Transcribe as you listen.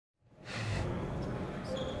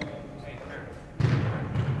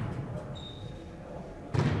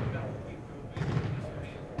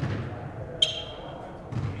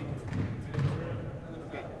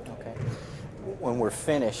when we're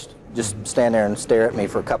finished, just stand there and stare at me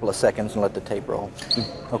for a couple of seconds and let the tape roll.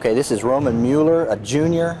 Okay, this is Roman Mueller, a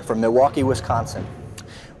junior from Milwaukee, Wisconsin.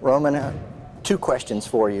 Roman, 2 questions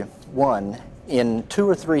for you. 1, in 2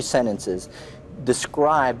 or 3 sentences,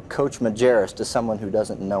 describe Coach Majerus to someone who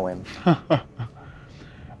doesn't know him.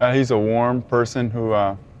 He's a warm person who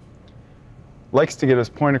likes to get his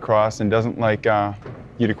point across and doesn't like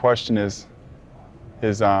you to question his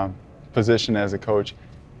position as a coach.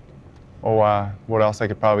 What else I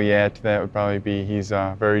could probably add to that would probably be he's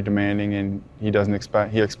very demanding, and he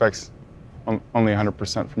expects only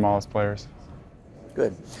 100% from all his players.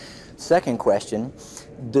 Good. Second question,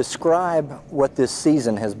 describe what this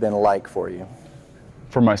season has been like for you.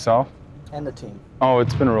 For myself? And the team. Oh,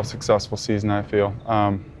 it's been a real successful season, I feel.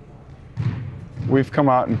 We've come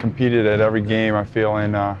out and competed at every game, I feel,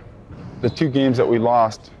 and the 2 games that we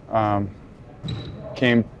lost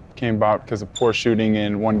came about because of poor shooting,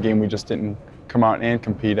 and 1 game we just didn't come out and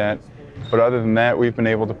compete at. But other than that, we've been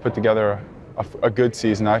able to put together a good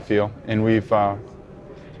season, I feel, and we've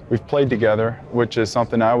played together, which is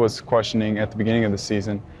something I was questioning at the beginning of the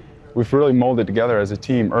season. We've really molded together as a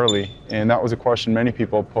team early, and that was a question many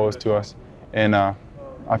people posed to us, and I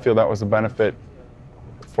feel that was a benefit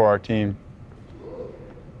for our team.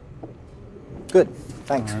 Good,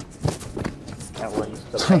 thanks. Right. That was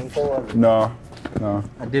so painful. No, no.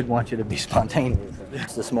 I did want you to be spontaneous.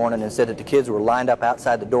 This morning and said that the kids were lined up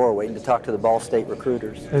outside the door waiting to talk to the Ball State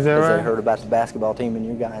recruiters. Is that right? They heard about the basketball team and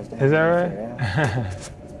you guys down Is that there. right? Yeah. It's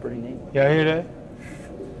pretty neat. Y'all hear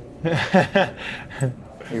that?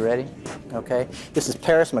 You ready? Okay. This is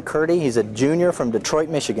Paris McCurdy. He's a junior from Detroit,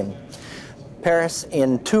 Michigan. Paris,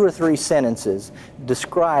 in 2 or 3 sentences,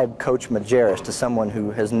 describe Coach Majerus to someone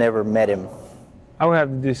who has never met him. I would have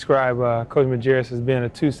to describe Coach Majerus as being a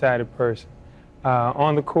 2-sided person.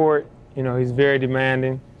 On the court, you know, he's very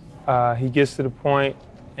demanding. He gets to the point,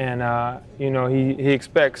 and you know, he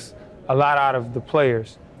expects a lot out of the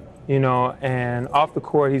players. You know, and off the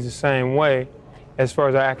court, he's the same way as far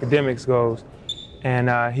as our academics goes.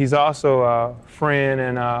 And he's also a friend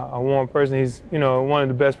and a warm person. He's, you know, one of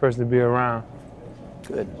the best persons to be around.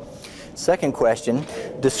 Good. Second question,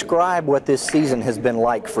 describe what this season has been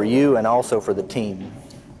like for you and also for the team.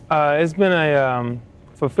 It's been a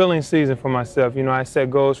fulfilling season for myself. You know, I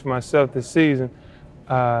set goals for myself this season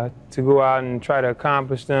to go out and try to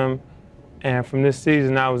accomplish them. And from this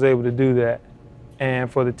season, I was able to do that.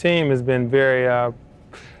 And for the team, it's been very, I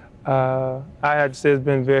had to say it's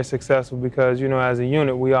been very successful because, you know, as a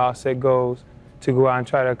unit, we all set goals to go out and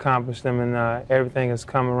try to accomplish them, and everything has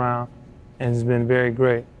come around, and it's been very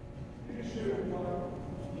great.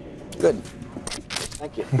 Good.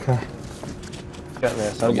 Thank you. Okay. Got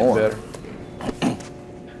this. I'm getting better.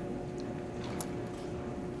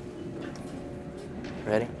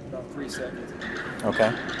 Ready? About 3 seconds.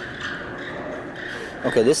 Okay.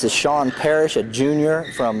 Okay, this is Sean Parrish, a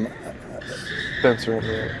junior from Spencer,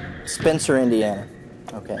 Indiana. Spencer, Indiana.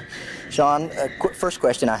 Okay. Sean, first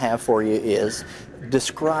question I have for you is,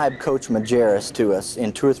 describe Coach Majerus to us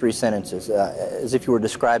in 2 or 3 sentences, as if you were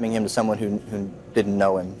describing him to someone who didn't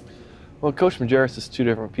know him. Well, Coach Majerus is 2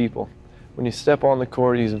 different people. When you step on the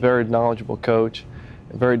court, he's a very knowledgeable coach,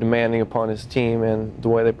 very demanding upon his team and the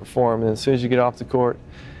way they perform. And as soon as you get off the court,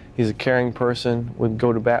 he's a caring person, would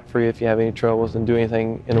go to bat for you if you have any troubles and do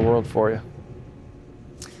anything in the world for you.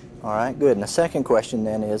 All right, good. And the second question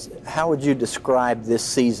then is, how would you describe this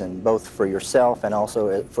season, both for yourself and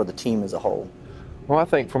also for the team as a whole? Well, I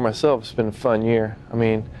think for myself, it's been a fun year. I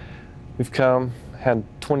mean, we've had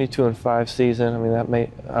 22-5 season.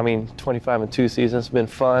 25-2 season. It's been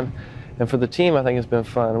fun. And for the team, I think it's been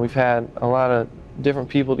fun. We've had a lot of different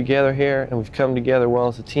people together here, and we've come together well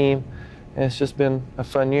as a team, and it's just been a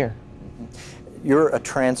fun year. You're a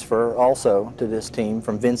transfer also to this team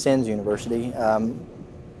from Vincennes University.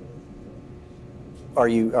 Are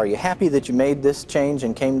you happy that you made this change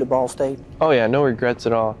and came to Ball State? Oh yeah, no regrets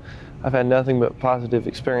at all. I've had nothing but positive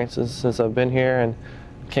experiences since I've been here, and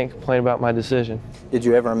can't complain about my decision. Did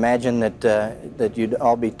you ever imagine that you'd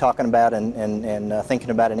all be talking about and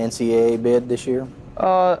thinking about an NCAA bid this year?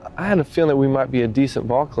 I had a feeling that we might be a decent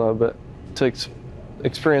ball club, but to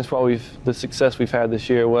experience the success we've had this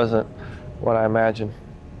year wasn't what I imagined.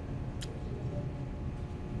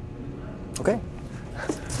 Okay.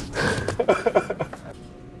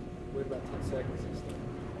 Wait about 10 seconds.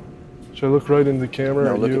 Should I look right into the camera?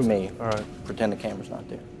 No, or look you? at me. All right. Pretend the camera's not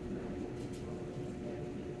there.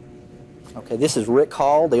 Okay, this is Rick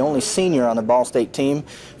Hall, the only senior on the Ball State team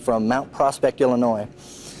from Mount Prospect, Illinois.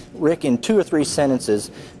 Rick, in 2 or 3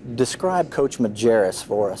 sentences, describe Coach Majerus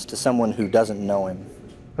for us to someone who doesn't know him.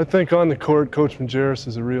 I think on the court, Coach Majerus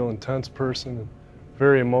is a real intense person, and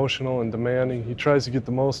very emotional and demanding. He tries to get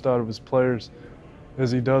the most out of his players as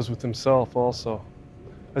he does with himself also.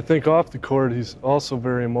 I think off the court he's also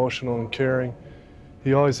very emotional and caring.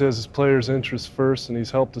 He always has his players' interests first, and he's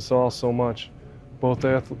helped us all so much, both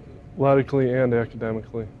athletically and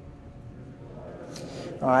academically.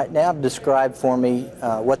 All right, now describe for me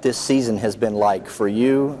what this season has been like for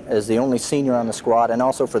you as the only senior on the squad and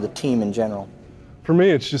also for the team in general. For me,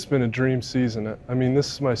 it's just been a dream season. I mean,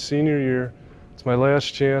 this is my senior year. It's my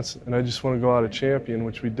last chance, and I just want to go out a champion,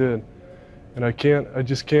 which we did. And I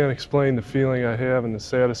just can't explain the feeling I have and the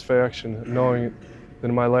satisfaction knowing that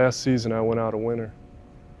in my last season I went out a winner.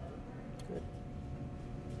 Good.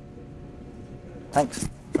 Thanks.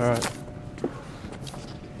 All right.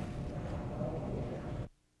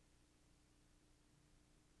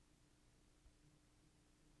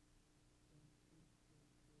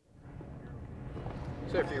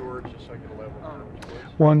 Say a few words just so I get a level.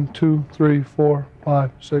 1, 2, 3, 4,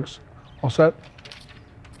 5, 6. All set?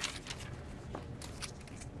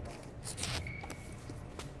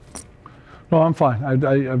 No, I'm fine.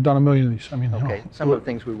 I've done a million of these. I mean, Okay, some of the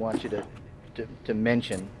things we want you to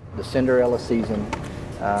mention: the Cinderella season,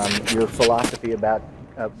 your philosophy about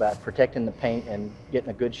protecting the paint and getting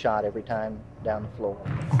a good shot every time down the floor.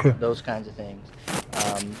 Okay. Those kinds of things.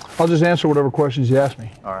 I'll just answer whatever questions you ask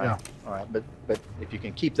me. All right. Yeah. All right. But if you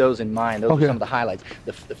can keep those in mind, those Okay. are some of the highlights.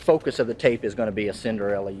 The focus of the tape is going to be a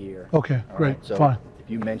Cinderella year. Okay, All great, right, so fine. if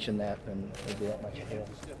you mention that, then it'll be that much help.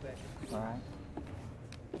 All right.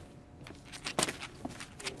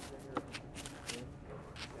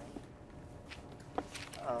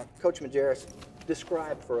 Coach Majerus,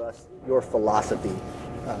 describe for us your philosophy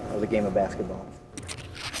of the game of basketball.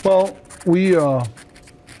 Well, we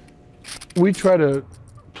try to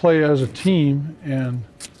play as a team, and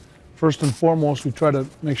first and foremost, we try to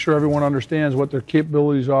make sure everyone understands what their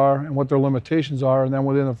capabilities are and what their limitations are, and then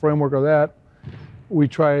within the framework of that, we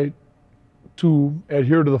try to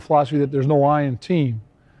adhere to the philosophy that there's no I in team.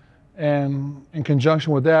 And in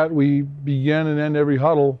conjunction with that, we begin and end every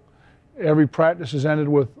huddle. Every practice is ended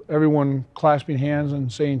with everyone clasping hands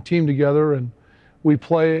and saying team together, and we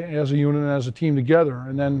play as a unit and as a team together.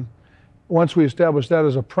 And then once we establish that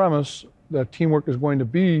as a premise, that teamwork is going to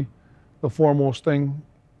be the foremost thing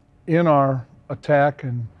in our attack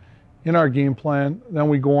and in our game plan, then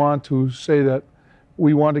we go on to say that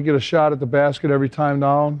we want to get a shot at the basket every time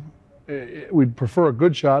down. We'd prefer a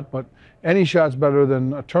good shot, but any shot's better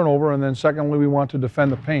than a turnover. And then secondly, we want to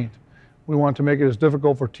defend the paint. We want to make it as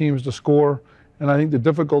difficult for teams to score, and I think the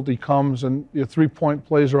difficulty comes and your three-point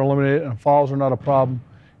plays are eliminated and fouls are not a problem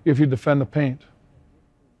if you defend the paint.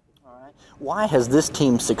 All right. Why has this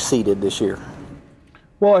team succeeded this year?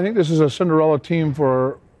 Well, I think this is a Cinderella team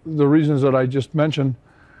for the reasons that I just mentioned.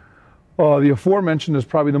 The aforementioned is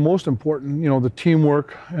probably the most important, the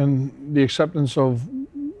teamwork and the acceptance of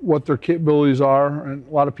what their capabilities are, and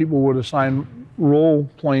a lot of people would assign role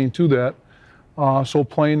playing to that. So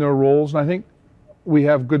playing their roles, and I think we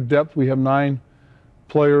have good depth. We have 9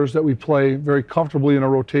 players that we play very comfortably in a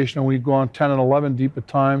rotation, and we've gone 10 and 11 deep at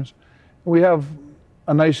times. We have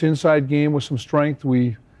a nice inside game with some strength.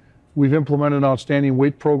 We've implemented an outstanding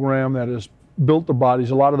weight program that has built the bodies.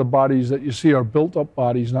 A lot of the bodies that you see are built-up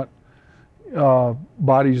bodies, not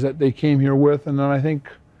bodies that they came here with. And then I think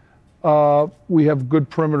we have good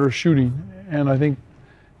perimeter shooting, and I think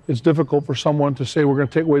it's difficult for someone to say we're going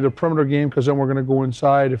to take away the perimeter game because then we're going to go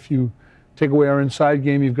inside. If you take away our inside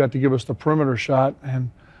game, you've got to give us the perimeter shot. And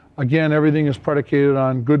again, everything is predicated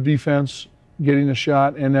on good defense, getting a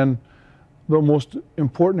shot, and then the most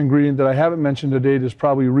important ingredient that I haven't mentioned to date is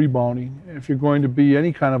probably rebounding. If you're going to be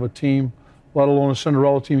any kind of a team, let alone a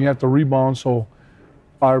Cinderella team, you have to rebound. So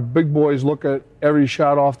our big boys look at every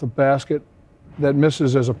shot off the basket that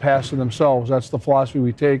misses as a pass to themselves. That's the philosophy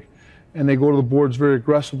we take. And they go to the boards very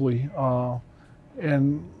aggressively.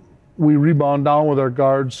 And we rebound down with our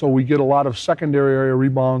guards, so we get a lot of secondary area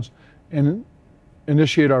rebounds and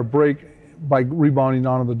initiate our break by rebounding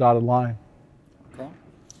down to the dotted line. Okay.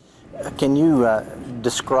 Can you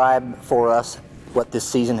describe for us what this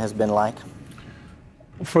season has been like?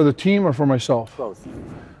 For the team or for myself? Both.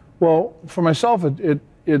 Well, for myself,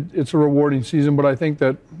 it's a rewarding season, but I think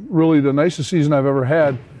that really the nicest season I've ever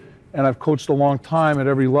had, and I've coached a long time at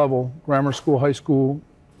every level, grammar school, high school,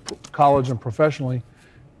 college, and professionally,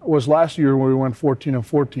 was last year when we went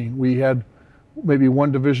 14-14. We had maybe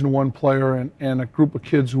one Division I player and a group of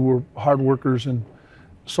kids who were hard workers, and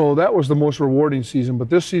so that was the most rewarding season. But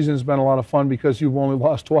this season has been a lot of fun because you've only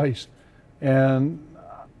lost twice. And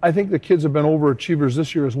I think the kids have been overachievers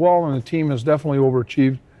this year as well, and the team has definitely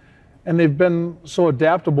overachieved. And they've been so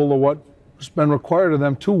adaptable to what's been required of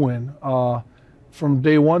them to win. from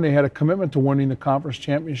day one they had a commitment to winning the conference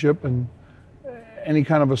championship, and any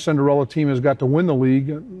kind of a Cinderella team has got to win the league,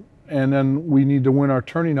 and then we need to win our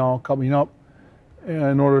tourney now coming up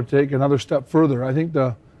in order to take another step further. I think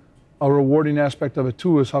a rewarding aspect of it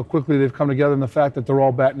too is how quickly they've come together and the fact that they're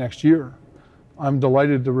all back next year. I'm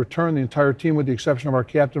delighted to return the entire team with the exception of our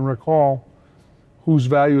captain, Rick Hall, whose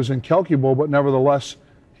value is incalculable, but nevertheless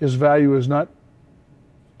his value is not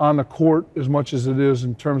on the court as much as it is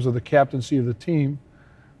in terms of the captaincy of the team.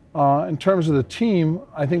 In terms of the team,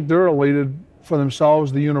 I think they're elated for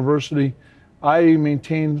themselves, the university. I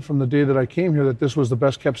maintained from the day that I came here that this was the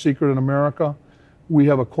best kept secret in America. We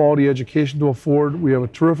have a quality education to afford. We have a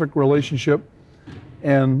terrific relationship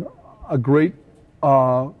and a great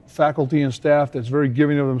faculty and staff that's very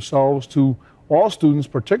giving of themselves to all students,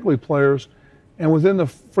 particularly players. And within the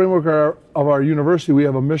framework of our university, we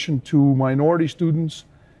have a mission to minority students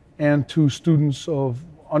and to students of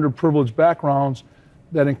underprivileged backgrounds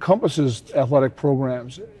that encompasses athletic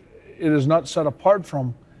programs. It is not set apart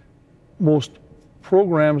from most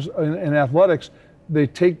programs in athletics. They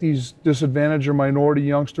take these disadvantaged or minority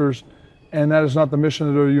youngsters, and that is not the mission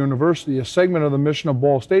of the university. A segment of the mission of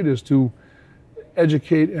Ball State is to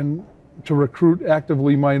educate and to recruit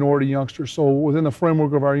actively minority youngsters. So within the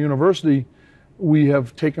framework of our university, we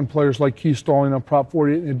have taken players like Keith Stalling on Prop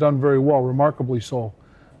 48 and they've done very well, remarkably so.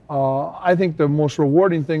 I think the most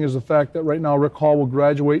rewarding thing is the fact that right now Rick Hall will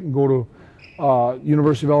graduate and go to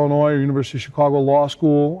University of Illinois or University of Chicago Law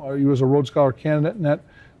School. He was a Rhodes Scholar candidate, and that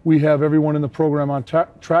we have everyone in the program on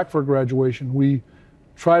track for graduation. We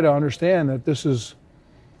try to understand that this is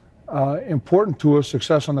important to us,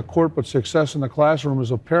 success on the court, but success in the classroom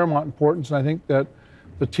is of paramount importance, and I think that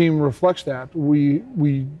the team reflects that.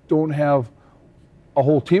 We don't have a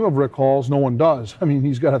whole team of Rick Halls. No one does. I mean,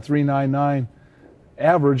 he's got a 3.99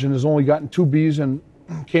 average and has only gotten 2 Bs and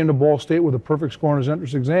came to Ball State with a perfect score in his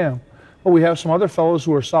entrance exam. But we have some other fellows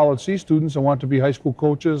who are solid C students and want to be high school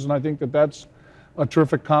coaches, and I think that that's a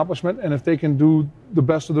terrific accomplishment. And if they can do the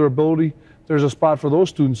best of their ability, there's a spot for those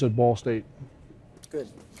students at Ball State. Good.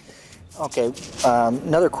 Okay,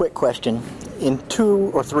 another quick question. In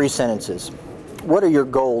 2 or 3 sentences, what are your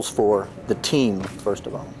goals for the team, first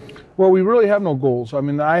of all? Well, we really have no goals. I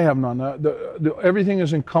mean, I have none. Everything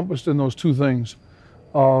is encompassed in those 2 things.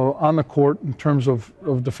 On the court in terms of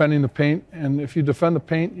defending the paint, and if you defend the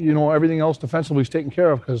paint, you know everything else defensively is taken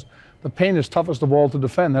care of because the paint is toughest of all to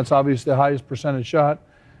defend. That's obviously the highest percentage shot.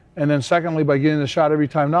 And then secondly, by getting the shot every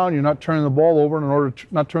time down, you're not turning the ball over. And in order to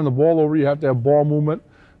not turn the ball over, you have to have ball movement,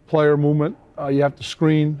 player movement. You have to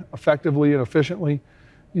screen effectively and efficiently.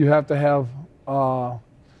 You have to have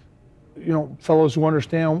fellows who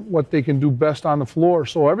understand what they can do best on the floor.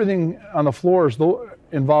 So everything on the floor is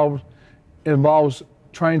involves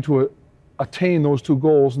trying to attain those 2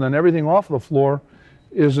 goals, and then everything off of the floor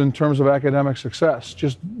is in terms of academic success.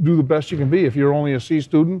 Just do the best you can be. If you're only a C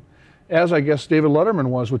student, as I guess David Letterman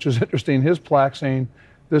was, which is interesting, his plaque saying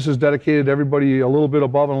this is dedicated to everybody a little bit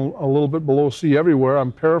above and a little bit below C everywhere.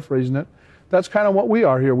 I'm paraphrasing it. That's kind of what we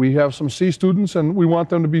are here. We have some C students and we want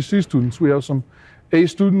them to be C students. We have some A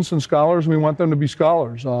students and scholars and we want them to be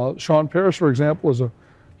scholars. Sean Parrish, for example, is a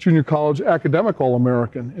junior college academic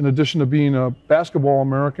All-American, in addition to being a basketball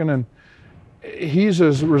All-American, and he's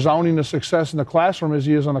as resounding a success in the classroom as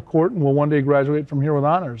he is on the court, and will one day graduate from here with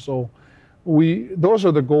honors. So those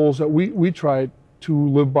are the goals that we try to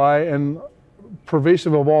live by, and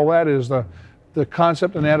pervasive of all that is the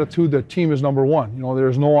concept and attitude that team is number 1. You know,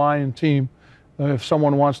 there's no I in team. If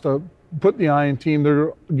someone wants to put the I in team,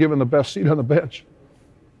 they're given the best seat on the bench.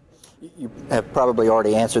 You have probably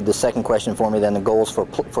already answered the second question for me, then the goals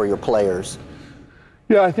for your players.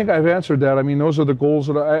 Yeah, I think I've answered that. I mean, those are the goals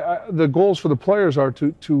that the goals for the players are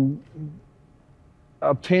to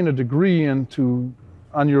obtain a degree and to,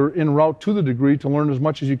 on your en route to the degree, to learn as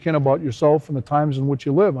much as you can about yourself and the times in which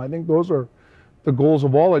you live. I think those are the goals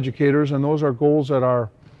of all educators, and those are goals that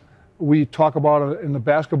we talk about in the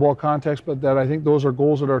basketball context, but that I think those are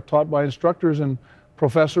goals that are taught by instructors and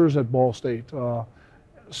professors at Ball State.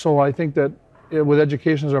 So I think that with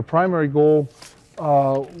education as our primary goal,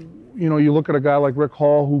 you look at a guy like Rick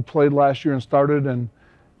Hall, who played last year and started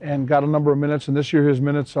and got a number of minutes, and this year his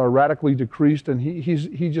minutes are radically decreased, and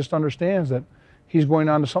he just understands that he's going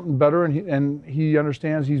on to something better, and he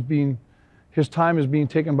understands his time is being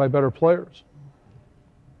taken by better players.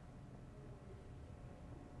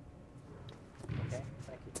 Okay,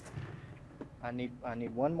 thank you. I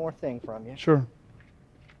need one more thing from you. Sure.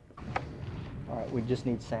 All right, we just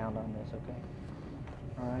need sound on this, okay?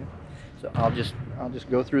 All right. So I'll just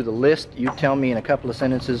go through the list. You tell me in a couple of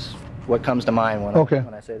sentences what comes to mind when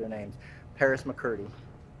I say their names. Paris McCurdy.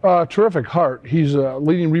 Terrific heart. He's a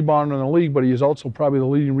leading rebounder in the league, but he is also probably the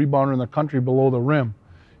leading rebounder in the country below the rim.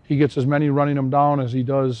 He gets as many running them down as he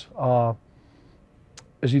does above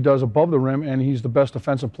the rim, and he's the best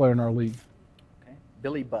defensive player in our league. Okay.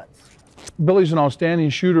 Billy Butts. Billy's an outstanding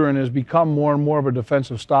shooter and has become more and more of a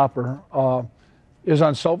defensive stopper. His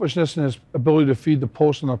unselfishness and his ability to feed the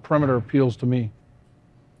post on the perimeter appeals to me.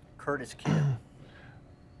 Curtis Kidd.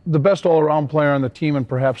 The best all-around player on the team and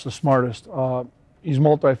perhaps the smartest. He's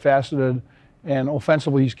multifaceted, and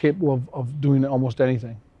offensively he's capable of doing almost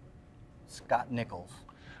anything. Scott Nichols.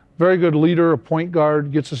 Very good leader, a point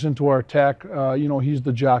guard, gets us into our attack. He's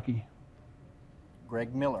the jockey.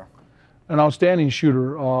 Greg Miller. An outstanding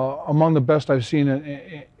shooter, among the best I've seen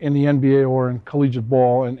in the NBA or in collegiate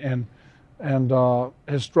ball, and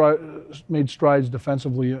has made strides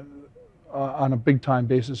defensively on a big-time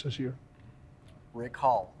basis this year. Rick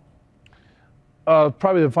Hall.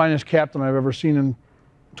 Probably the finest captain I've ever seen in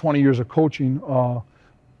 20 years of coaching.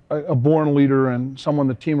 A born leader and someone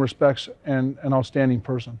the team respects, and an outstanding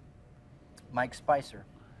person. Mike Spicer.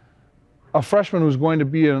 A freshman who's going to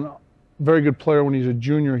be a very good player when he's a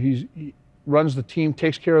junior. He runs the team,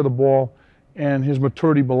 takes care of the ball, and his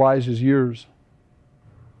maturity belies his years.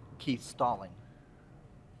 Keith Stalling.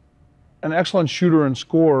 An excellent shooter and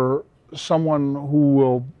scorer, someone who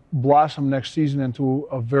will blossom next season into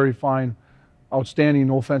a very fine, outstanding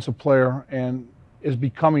offensive player, and is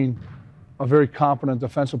becoming a very competent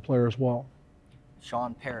defensive player as well.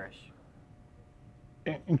 Sean Parrish.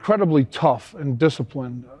 Incredibly tough and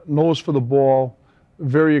disciplined, nose for the ball,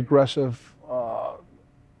 very aggressive,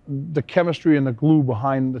 the chemistry and the glue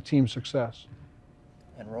behind the team's success.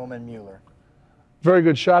 And Roman Mueller. Very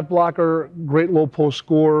good shot blocker, great low post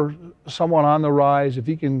scorer, someone on the rise. If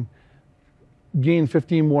he can gain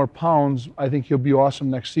 15 more pounds, I think he'll be awesome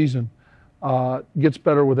next season. Gets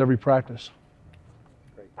better with every practice.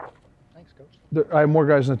 Great. Thanks, Coach. I have more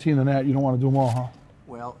guys on the team than that. You don't want to do them all, huh?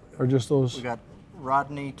 Well, or just those? We got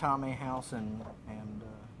Rodney, Tommy House, and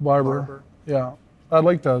Barber. Yeah. I'd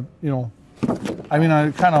like to,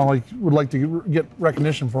 I kind of would like to get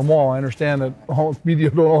recognition from them all. I understand that all media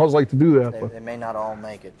don't always like to do that. They may not all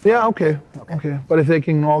make it. Yeah, okay. But if they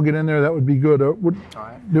can all get in there, that would be good. All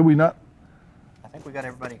right. Did we not? I think we got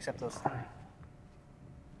everybody except those three.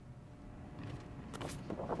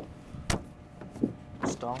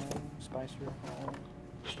 Stalling, Spicer,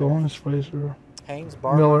 Stalling, Spicer, Haynes,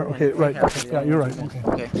 Barber, Miller. Okay, right. Haynes. Yeah, you're right.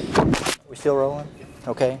 Okay. We still rolling?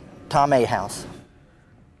 Okay. Tom A. House.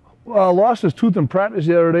 Lost his tooth in practice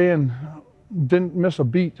the other day and didn't miss a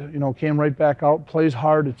beat. Came right back out, plays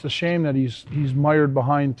hard. It's a shame that he's mired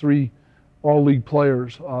behind three all-league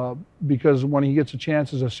players because when he gets a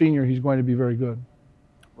chance as a senior, he's going to be very good.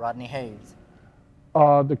 Rodney Hayes.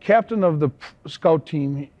 The captain of the scout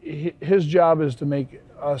team, his job is to make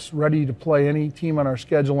us ready to play any team on our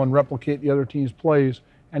schedule and replicate the other team's plays,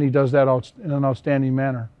 and he does that in an outstanding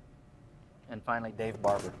manner. And finally, Dave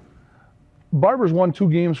Barber. Barber's won 2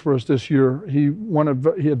 games for us this year. He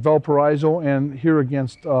had Valparaiso and here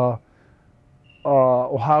against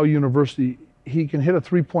Ohio University. He can hit a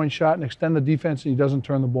 3-point shot and extend the defense, and he doesn't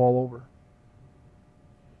turn the ball over.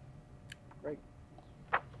 Great.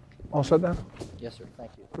 All said then? Yes, sir.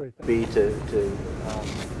 Thank you. Great. Be to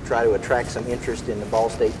try to attract some interest in the Ball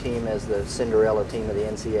State team as the Cinderella team of the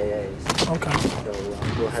NCAAs. Okay. So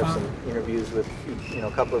we'll have some interviews with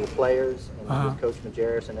a couple of the players and with Coach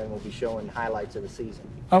Majerus, and then we'll be showing highlights of the season.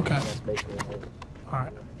 Okay. And that's basically it. All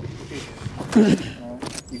right.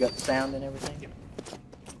 You got the sound and everything? Yep.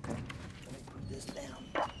 Okay. Let me put this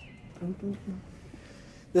down.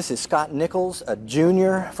 This is Scott Nichols, a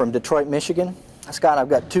junior from Detroit, Michigan. Scott, I've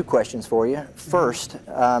got 2 questions for you. First,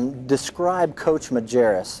 describe Coach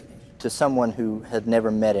Majerus to someone who had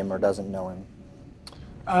never met him or doesn't know him.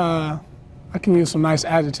 I can use some nice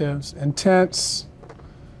adjectives. Intense,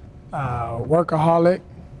 workaholic,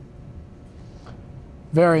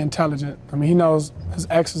 very intelligent. I mean, he knows his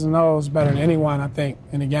X's and O's better than anyone, I think,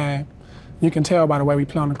 in the game. You can tell by the way we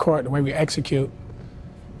play on the court, the way we execute.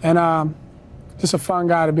 And just a fun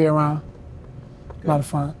guy to be around. A lot of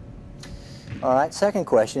fun. All right, second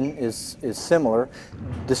question is similar.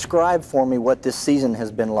 Describe for me what this season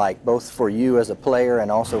has been like, both for you as a player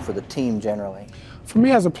and also for the team generally. For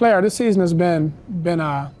me as a player, this season has been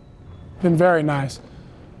very nice.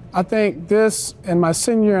 I think this and my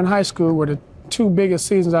senior year in high school were the 2 biggest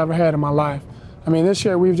seasons I've ever had in my life. I mean, this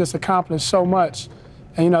year we've just accomplished so much.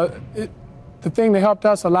 And, the thing that helped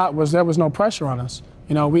us a lot was there was no pressure on us.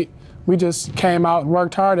 We just came out and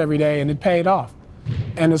worked hard every day, and it paid off.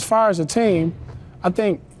 And as far as a team, I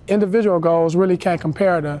think individual goals really can't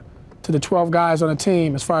compare to the 12 guys on a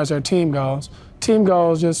team as far as their team goes. team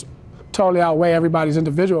goals just totally outweigh everybody's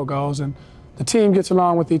individual goals, and the team gets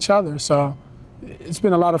along with each other. So it's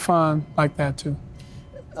been a lot of fun like that too.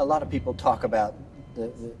 A lot of people talk about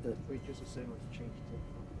the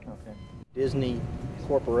Disney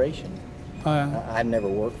Corporation. I've never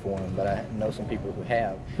worked for them, but I know some people who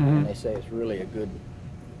have, and they say it's really a good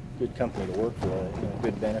company to work for. You know,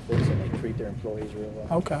 good benefits, and they treat their employees real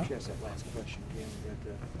well. Okay. Ask that last question again.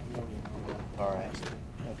 All right.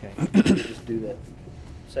 Okay. We'll just do that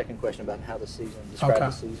second question about how the season, describe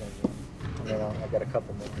the season, and then I've got a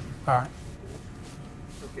couple more. All right.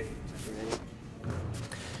 Okay.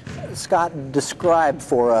 Scott, describe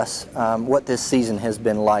for us what this season has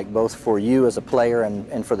been like, both for you as a player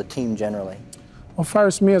and for the team generally. Well,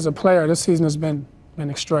 first, me as a player, this season has been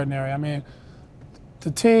extraordinary. I mean,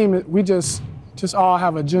 the team, we just all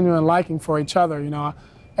have a genuine liking for each other. You know,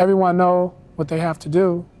 everyone know what they have to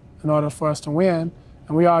do in order for us to win,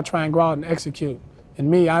 and we all try and go out and execute. And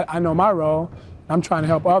me, I know my role. I'm trying to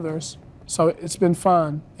help others. So it's been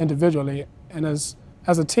fun individually, and as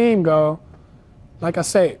a team go, like I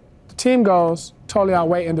say, the team goals totally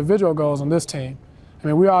outweigh individual goals on this team. I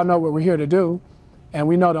mean, we all know what we're here to do, and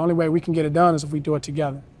we know the only way we can get it done is if we do it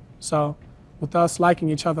together. So with us liking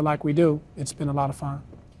each other like we do, it's been a lot of fun.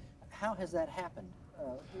 How has that happened?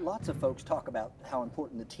 Lots of folks talk about how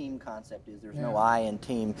important the team concept is. There's no I in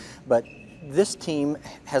team, but this team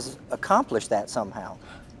has accomplished that somehow.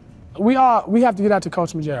 We have to get out to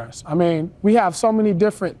Coach Majerus. I mean, we have so many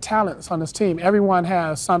different talents on this team. Everyone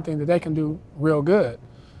has something that they can do real good.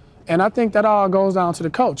 And I think that all goes down to the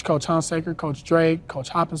coach, Coach Hunsaker, Coach Drake, Coach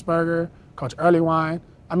Hoppensberger, Coach Earlywine.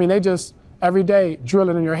 I mean, they just every day drill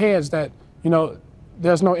it in your heads that, you know,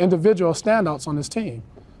 there's no individual standouts on this team.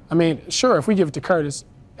 I mean, sure, if we give it to Curtis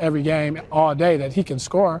every game, all day, that he can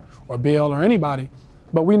score, or Bill or anybody,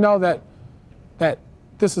 but we know that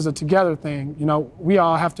this is a together thing. You know, we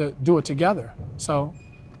all have to do it together. So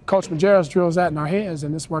Coach Majerus drills that in our heads,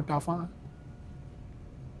 and it's worked out fine.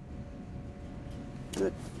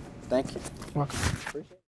 Good. Thank you. Welcome. Appreciate it.